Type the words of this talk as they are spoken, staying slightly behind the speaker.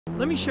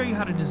Let me show you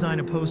how to design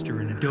a poster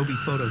in Adobe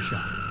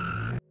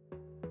Photoshop.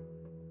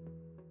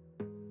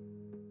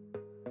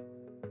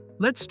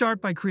 Let's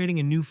start by creating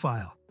a new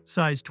file,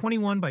 size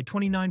 21 by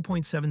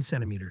 29.7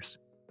 centimeters.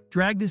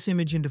 Drag this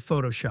image into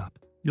Photoshop.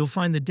 You'll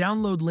find the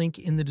download link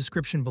in the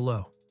description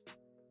below.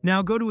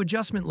 Now go to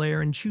Adjustment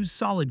Layer and choose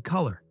Solid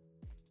Color.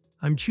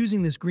 I'm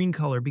choosing this green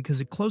color because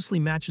it closely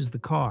matches the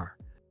car.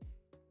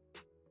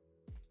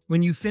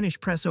 When you finish,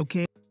 press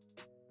OK.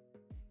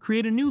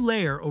 Create a new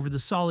layer over the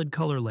solid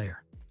color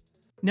layer.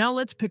 Now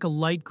let's pick a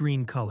light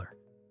green color.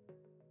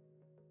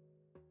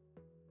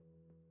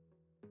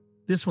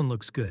 This one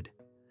looks good.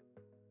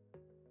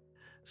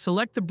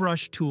 Select the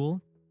brush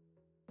tool,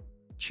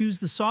 choose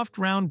the soft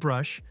round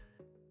brush,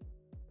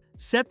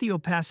 set the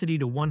opacity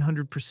to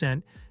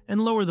 100%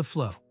 and lower the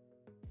flow.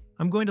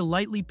 I'm going to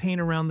lightly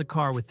paint around the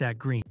car with that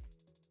green.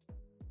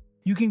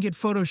 You can get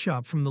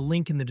Photoshop from the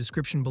link in the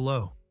description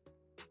below.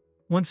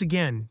 Once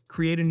again,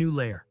 create a new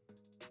layer.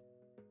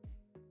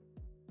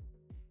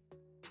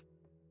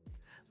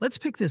 Let's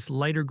pick this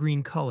lighter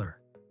green color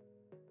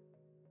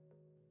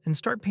and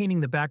start painting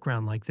the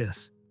background like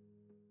this.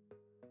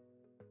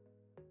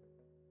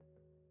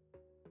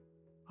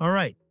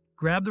 Alright,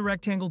 grab the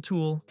rectangle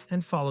tool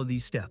and follow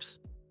these steps.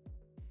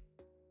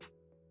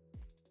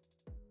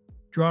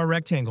 Draw a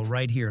rectangle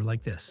right here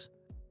like this.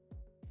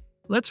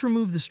 Let's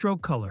remove the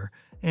stroke color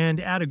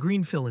and add a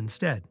green fill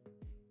instead.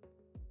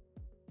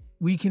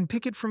 We can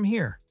pick it from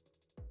here.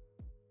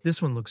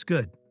 This one looks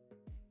good.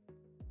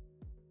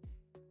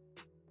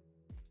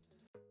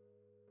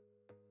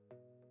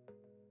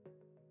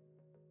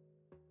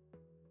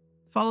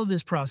 Follow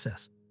this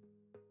process.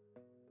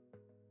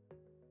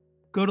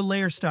 Go to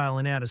Layer Style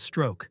and add a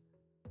stroke.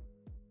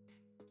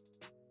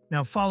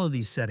 Now follow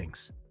these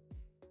settings.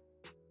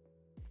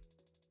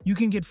 You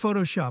can get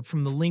Photoshop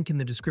from the link in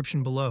the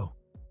description below.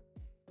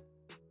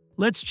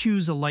 Let's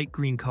choose a light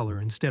green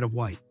color instead of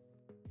white.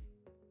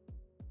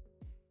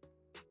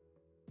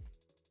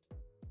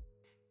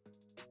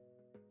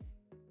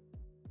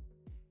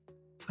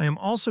 I am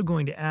also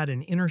going to add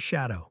an inner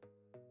shadow.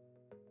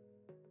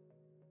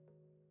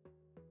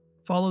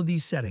 Follow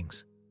these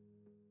settings.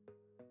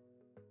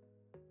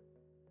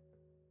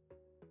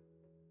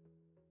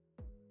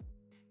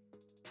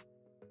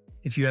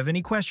 If you have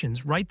any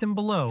questions, write them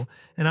below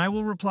and I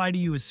will reply to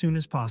you as soon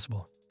as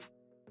possible.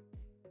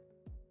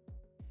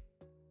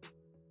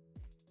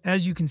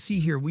 As you can see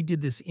here, we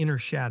did this inner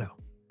shadow.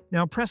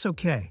 Now press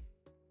OK.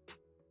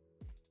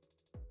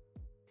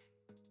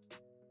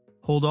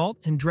 Hold Alt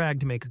and drag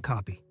to make a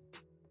copy.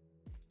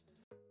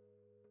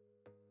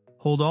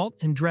 Hold Alt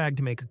and drag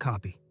to make a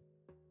copy.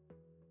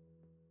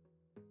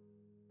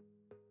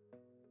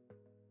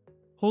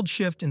 Hold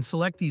Shift and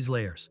select these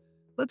layers.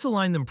 Let's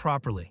align them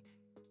properly.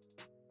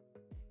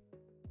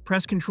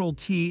 Press Ctrl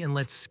T and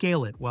let's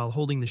scale it while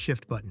holding the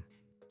Shift button.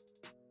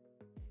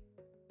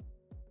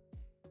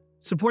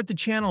 Support the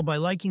channel by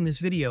liking this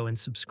video and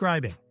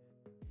subscribing.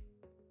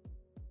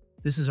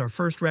 This is our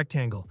first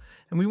rectangle,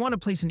 and we want to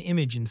place an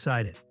image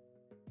inside it.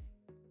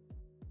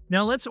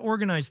 Now let's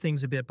organize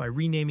things a bit by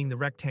renaming the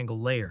rectangle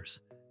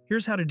layers.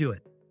 Here's how to do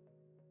it.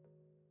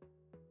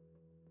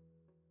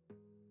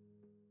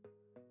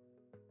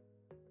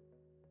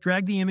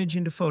 Drag the image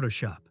into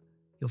Photoshop.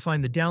 You'll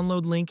find the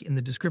download link in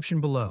the description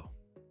below.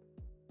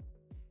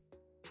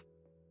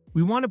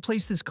 We want to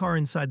place this car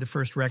inside the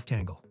first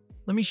rectangle.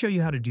 Let me show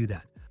you how to do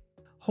that.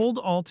 Hold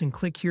Alt and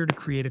click here to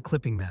create a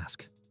clipping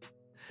mask.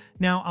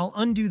 Now I'll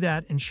undo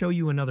that and show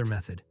you another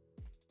method.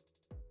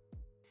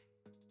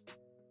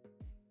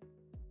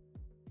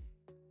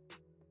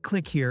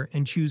 Click here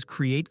and choose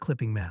Create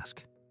Clipping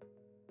Mask.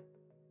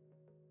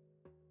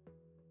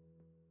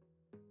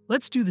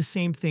 Let's do the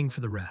same thing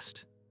for the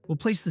rest. We'll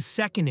place the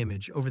second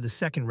image over the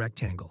second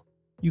rectangle.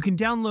 You can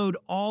download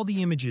all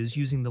the images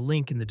using the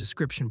link in the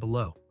description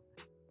below.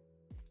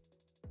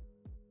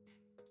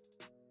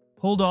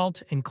 Hold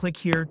Alt and click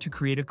here to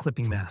create a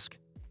clipping mask.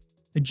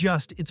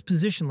 Adjust its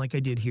position like I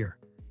did here.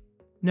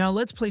 Now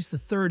let's place the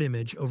third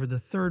image over the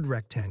third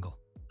rectangle.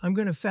 I'm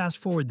going to fast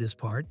forward this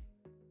part.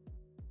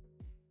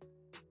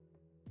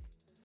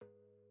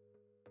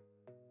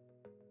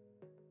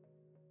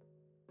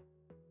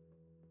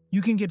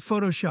 You can get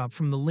Photoshop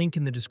from the link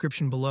in the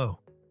description below.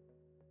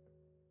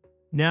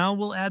 Now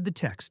we'll add the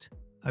text.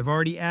 I've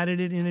already added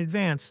it in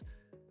advance,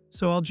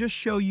 so I'll just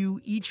show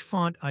you each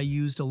font I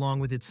used along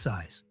with its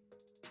size.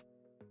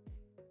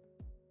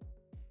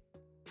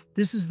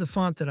 This is the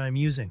font that I'm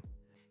using.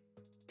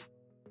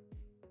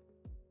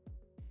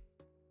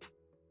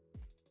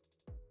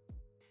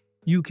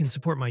 You can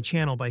support my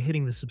channel by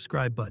hitting the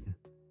subscribe button.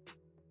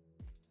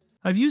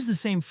 I've used the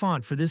same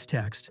font for this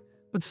text,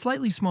 but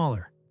slightly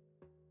smaller.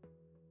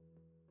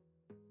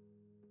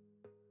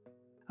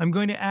 I'm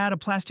going to add a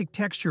plastic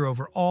texture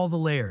over all the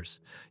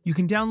layers. You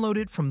can download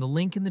it from the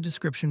link in the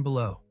description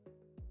below.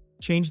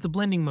 Change the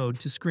blending mode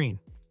to screen.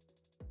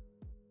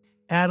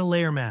 Add a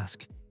layer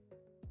mask.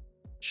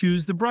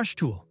 Choose the brush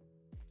tool.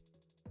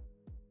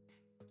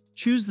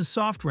 Choose the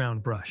soft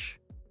round brush.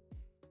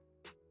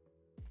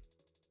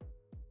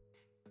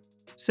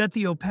 Set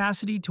the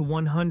opacity to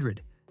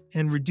 100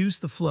 and reduce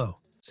the flow.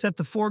 Set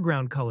the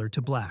foreground color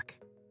to black.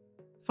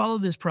 Follow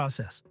this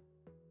process.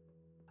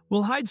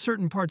 We'll hide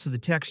certain parts of the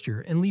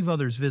texture and leave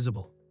others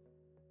visible.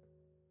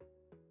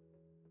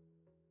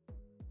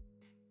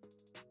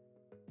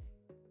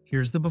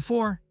 Here's the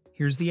before,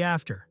 here's the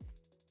after.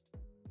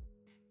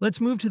 Let's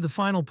move to the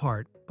final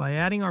part by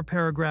adding our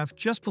paragraph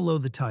just below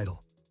the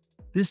title.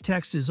 This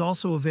text is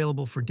also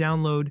available for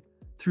download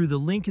through the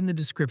link in the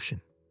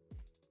description.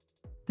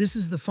 This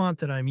is the font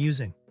that I'm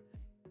using.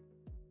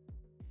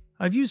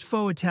 I've used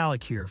faux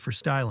italic here for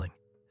styling.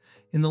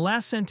 In the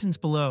last sentence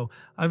below,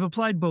 I've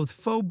applied both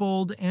faux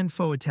bold and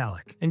faux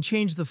italic and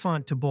changed the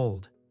font to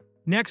bold.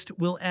 Next,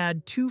 we'll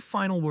add two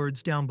final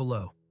words down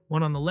below,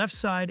 one on the left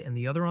side and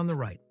the other on the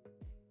right.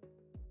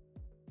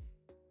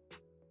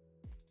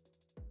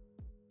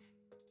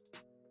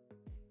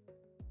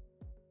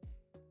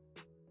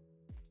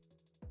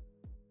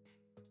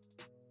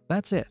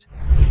 That's it.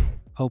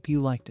 Hope you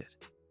liked it.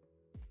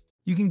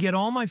 You can get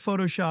all my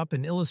Photoshop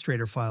and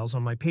Illustrator files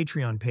on my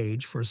Patreon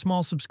page for a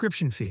small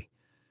subscription fee.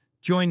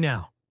 Join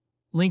now.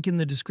 Link in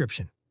the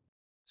description.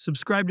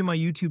 Subscribe to my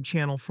YouTube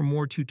channel for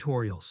more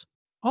tutorials.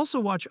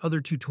 Also watch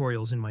other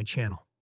tutorials in my channel.